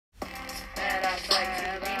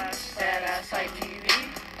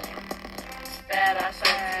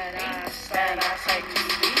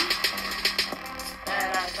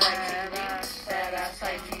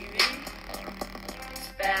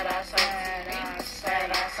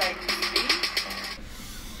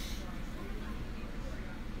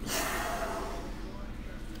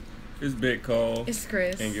It's Big Cole. It's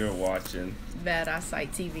Chris. And you're watching Bad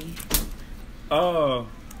Eyesight TV. Shout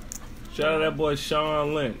out that boy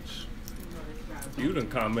Sean Lynch. You done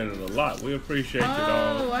commented a lot. We appreciate you,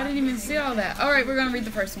 dog. Oh, I didn't even see all that. All right, we're going to read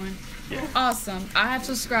the first one. Yeah. Awesome. I have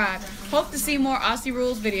subscribed. Hope to see more Aussie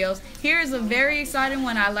Rules videos. Here is a very exciting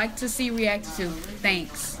one I'd like to see reacted to.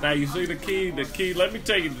 Thanks. Now, you see the key, let me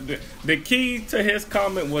tell you, the key to his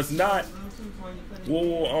comment was not,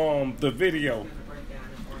 the video.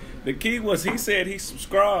 The key was he said he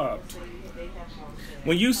subscribed.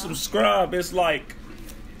 When you subscribe, it's like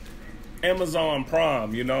Amazon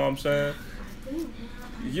Prime, you know what I'm saying?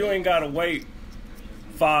 You ain't gotta wait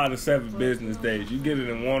 5 to 7 business days. You get it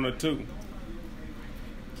in 1 or 2.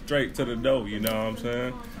 Straight to the door, you know what I'm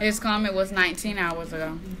saying? His comment was 19 hours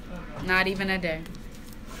ago. Not even a day.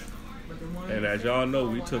 And as y'all know,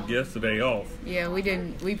 we took yesterday off. Yeah, we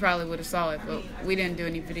didn't. We probably would have saw it, but we didn't do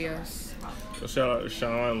any videos. So shout out to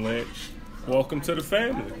Sean Lynch. Welcome to the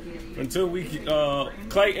family. Until we,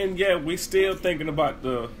 Clayton, yeah, we still thinking about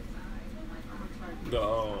the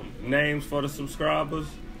names for the subscribers.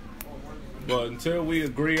 But until we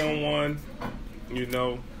agree on one, you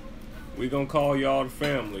know, we gonna call y'all the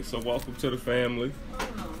family. So welcome to the family.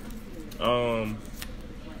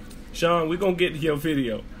 Sean, we gonna get to your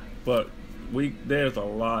video, but there's a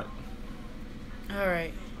lot. All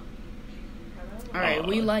right.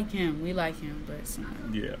 We like him. We like him, but it's not.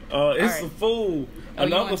 Yeah. It's a fool.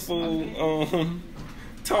 Another fool. Okay.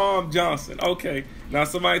 Tom Johnson. Okay. Now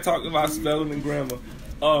somebody talking about spelling and grammar.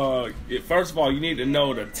 First of all, you need to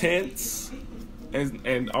know the tense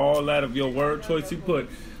and all that of your word choice. He put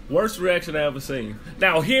worst reaction I ever seen.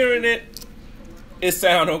 Now hearing it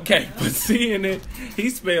sound okay, but seeing it, he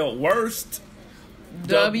spelled worst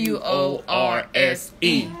W-O-R-S-E.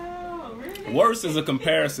 Worst is a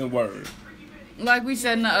comparison word. Like we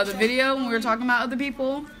said in the other video when we were talking about other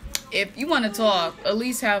people, if you want to talk, at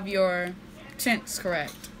least have your tense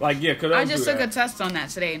correct. Like, yeah, cause I just took a test on that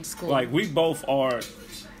today in school. Like, we both are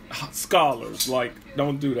scholars. Like,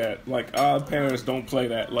 don't do that. Like, our parents don't play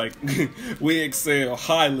that. Like, we excel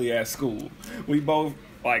highly at school. We both,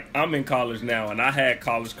 like, I'm in college now, and I had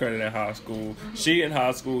college credit in high school. She in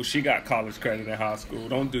high school, she got college credit in high school.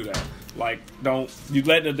 Don't do that. Like, you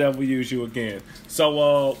let the devil use you again.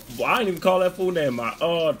 So, I didn't even call that fool name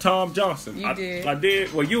out. Tom Johnson. You did. I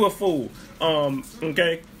did? Well, you a fool.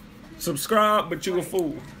 Okay? Subscribe, but you a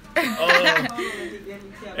fool.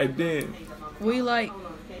 And then we like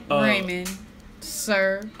Raymond,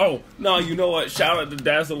 sir. Oh, no, you know what? Shout out to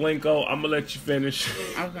Dazzlinko. I'm going to let you finish.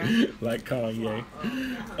 Okay. Like Kanye.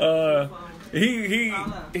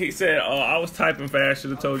 He said, I was typing fast.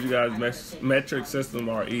 Should have told you guys metric systems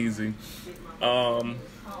are easy.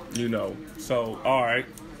 You know. So, all right.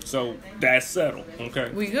 So, that's settled. Okay.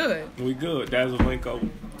 We good. Dazzlinko.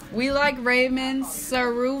 We like Raymond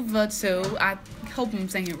Saruvatu. I hope I'm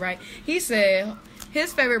saying it right. He said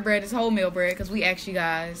his favorite bread is wholemeal bread because we asked you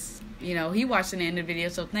guys. You know, he watched the end of the video,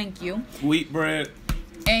 so thank you. Wheat bread.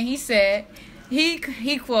 And he said, he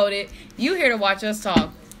quoted, "You here to watch us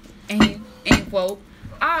talk." And he end quote.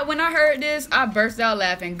 When I heard this, I burst out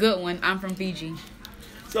laughing. Good one. I'm from Fiji.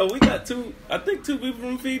 So we got two people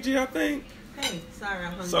from Fiji, I think. Hey, sorry,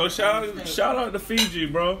 I'm hungry. So shout out to Fiji,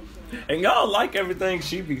 bro. And y'all like everything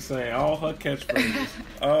she be saying, all her catchphrases.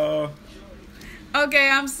 Okay,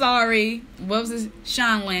 I'm sorry. What was this?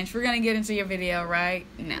 Sean Lynch. We're gonna get into your video right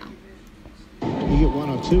now. You get 1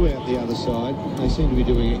 or 2 out the other side. They seem to be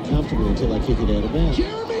doing it comfortably until they kick it out of bounds.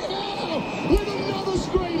 Jeremy Howe with another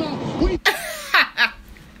screamer.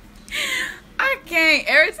 I can't.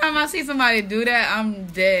 Every time I see somebody do that, I'm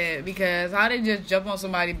dead. Because how they just jump on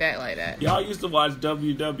somebody back like that? Y'all used to watch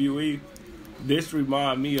WWE. This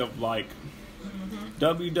remind me of like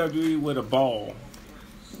WWE with a ball.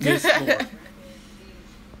 This sport.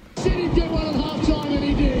 Said he'd get one at halftime, and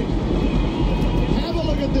he did. Have a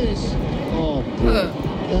look at this. Oh,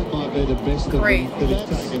 that might be the best that he's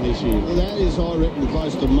taken this year. That is, I reckon,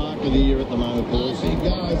 close to mark of the year at the moment, boys. He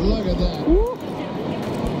goes. Look at that. Woo.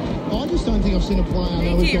 I just don't think I've seen a player. I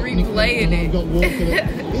know we've got replaying it. We've got Walker.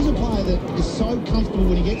 He's a player that is so comfortable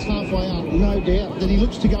when he gets halfway up, no doubt, that he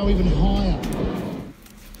looks to go even higher.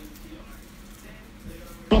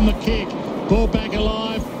 From the kick, ball back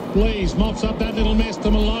alive. Blees mops up that little mess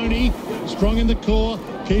to Maloney. Strong in the core,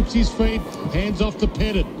 keeps his feet, hands off to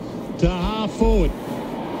Pettit. To half forward.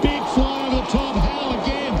 Big fly over the top. Howe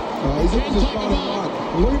again. He's looking for shining light.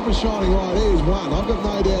 Looking for shining light. Here's one. I've got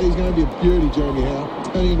no doubt he's going to be a beauty, Jeremy Howe.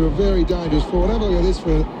 Turning into a very dangerous forward. Have a look at this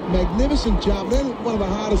for a magnificent jump. Then one of the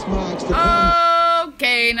hardest marks to come.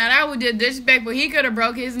 Okay, now that was just disrespectful. He could have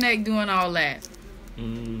broke his neck doing all that.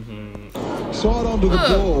 Side onto the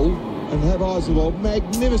ball. and have eyes of all.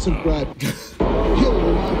 Magnificent grab. They're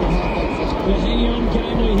hanging on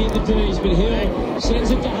gamely here, the D's, but Hill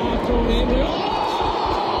sends it to half-court Ambler.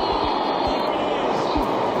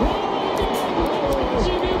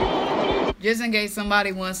 Just in case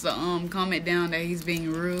somebody wants to comment down that he's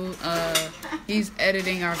being rude, he's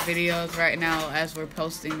editing our videos right now as we're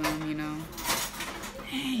posting them, you know.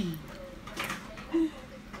 Dang.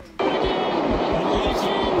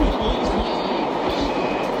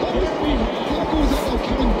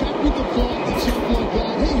 Coming back with the flight to jump like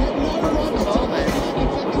that. He had no right to take that. In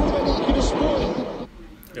fact, could have been lucky to spoil.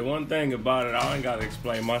 The one thing about it, I ain't got to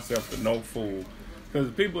explain myself to no fool.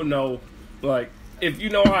 Because people know, like, if you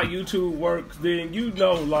know how YouTube works, then you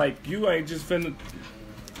know, like, you ain't just finna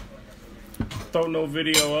throw no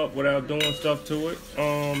video up without doing stuff to it,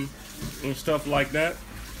 and stuff like that.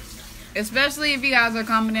 Especially if you guys are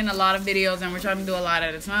commenting a lot of videos and we're trying to do a lot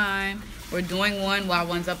at a time. We're doing one while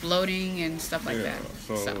one's uploading and stuff like that.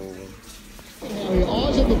 So.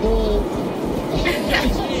 Eyes on the ball.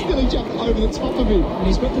 He's going to jump over the top of him. And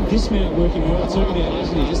he's got the dismount working well too now,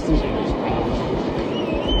 hasn't he? Just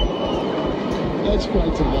That's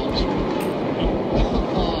great to watch.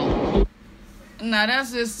 No,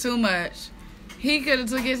 that's just too much. He could have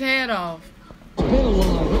took his head off. It's better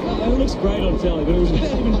live. It looks great on telly, but it was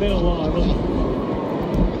even better live.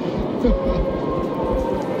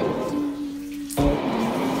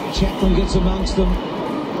 Chaplin gets amongst them,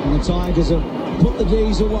 and the Tigers have put the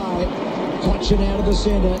D's away. Clutching out of the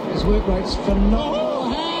centre. His work rate's phenomenal.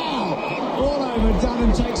 Howe! All over done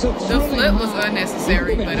and takes a The flip was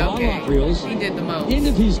unnecessary, but okay. He did the most. End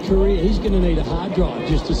of his career, he's going to need a hard drive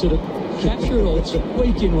just to sort of capture it all. It's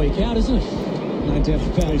week in, week out, isn't it? No doubt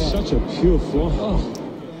about that. He's such a pure fly. Oh.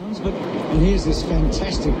 And here's this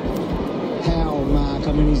fantastic Howe mark.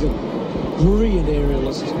 I mean, he's a brilliant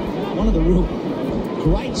aerialist. One of the real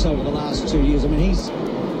greats over the last 2 years. I mean, he's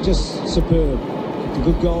just superb. A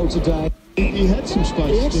good goal today. He had some space.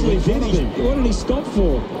 He actually did. What did he stop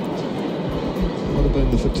for? Might have been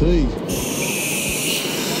the fatigue.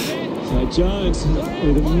 So Jones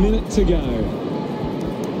with a minute to go.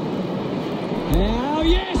 Howe,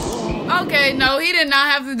 yes! Okay, no, he did not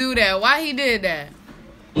have to do that. Why he did that?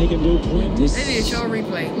 He can do plenty. They did a show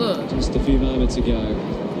replay. Look. Just a few moments ago.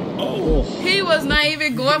 Oh. He was not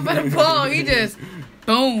even going for the ball. He just,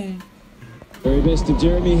 boom. Very best of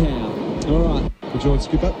Jeremy Howe. All right. Good job,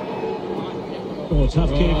 Skipper. Oh, tough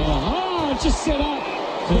kick. Oh, just set up.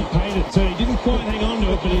 He paid it too. He didn't quite hang on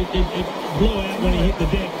to it, but it blew out when he hit the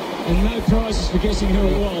deck. And no prizes for guessing who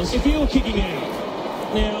it was. If you were kicking out,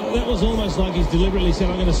 now that was almost like he's deliberately said,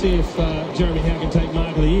 I'm going to see if Jeremy Howe can take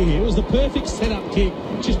Mark of the Year here. It was the perfect setup kick.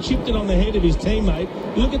 Just chipped it on the head of his teammate.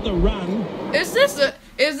 Look at the run. Is this the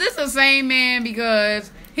same man?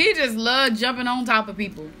 Because he just loved jumping on top of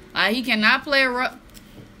people. Like, he cannot play a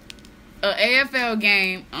AFL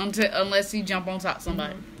game unless he jump on top of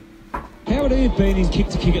somebody. How would he have been in kick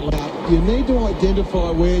to kick it loud? You need to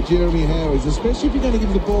identify where Jeremy Howe is, especially if you're going to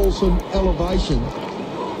give the ball some elevation.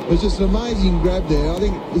 There's just an amazing grab there. I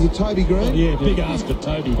think, is it Toby Green? Yeah, big ask for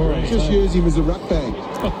Toby Green. Just use him as a ruck bag.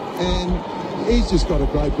 And he's just got a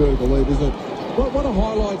great vertical lead, isn't it? What a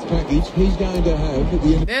highlights package he's going to have at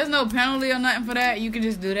the end. There's no penalty or nothing for that. You can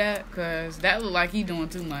just do that because that looked like he doing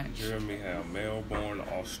too much. Jeremy Howe, Melbourne,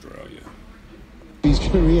 Australia. His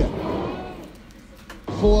career.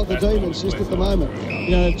 For the Demons just at the moment.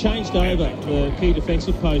 You know, they've changed over the key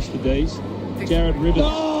defensive post, the D's. Jared Rivers.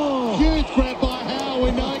 Oh! Huge grab by Howe.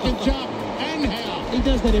 We know he can jump. And Howe. He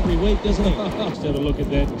does that every week, doesn't he? Just have a look at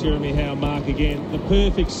that Jeremy Howe mark again. The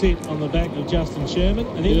perfect sit on the back of Justin Sherman.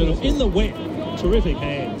 And in the wet, terrific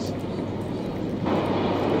hands.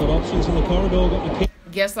 Got options in the corridor. Got the kick.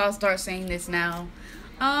 Guess I'll start saying this now.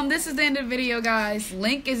 This is the end of the video, guys.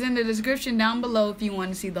 Link is in the description down below if you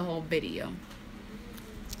want to see the whole video.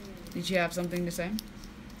 Did you have something to say?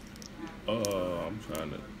 I'm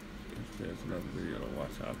trying to. If there's another video to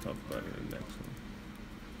watch, I'll talk about it in the next one.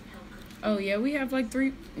 Oh yeah, we have like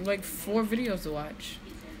 4 videos to watch,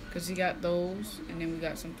 cause he got those, and then we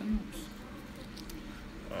got something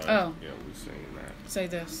else. Oh. Yeah, we seen that. Say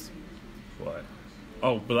this. What?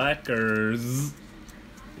 Oh, Blackers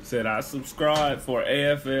said I subscribe for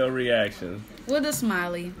AFL reactions. With a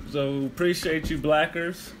smiley. So appreciate you,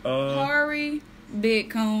 Blackers. Hari Big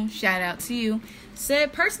Cone, shout out to you.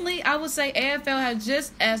 Said personally, I would say AFL has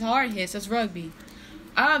just as hard hits as rugby.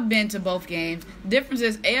 I've been to both games. The difference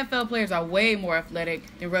is AFL players are way more athletic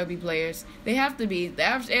than rugby players. They have to be. The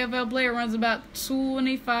average AFL player runs about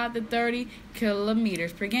 25 to 30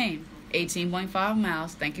 kilometers per game. 18.5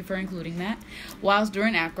 miles. Thank you for including that. Whilst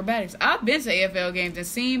doing acrobatics. I've been to AFL games and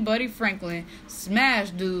seen Buddy Franklin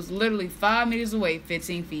smash dudes literally 5 meters away,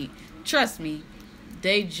 15 feet. Trust me,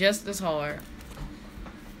 they just as hard.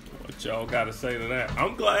 What y'all got to say to that?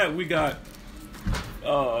 I'm glad we got,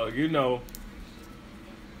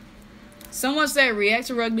 Someone said react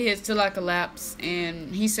to rugby hits till I collapse,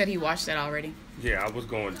 and he said he watched that already. Yeah, I was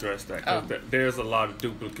going to address that. 'Cause there's a lot of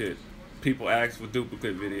duplicate. People ask for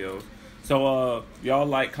duplicate videos. So, y'all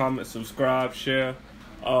like, comment, subscribe, share,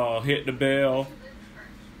 hit the bell.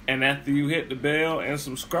 And after you hit the bell and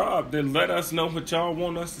subscribe, then let us know what y'all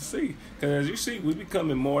want us to see. Because as you see, we're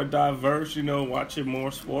becoming more diverse, watching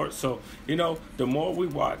more sports. So, the more we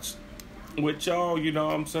watch with y'all, you know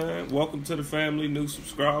what I'm saying? Welcome to the family, new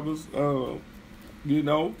subscribers, and we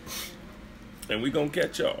going to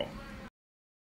catch y'all.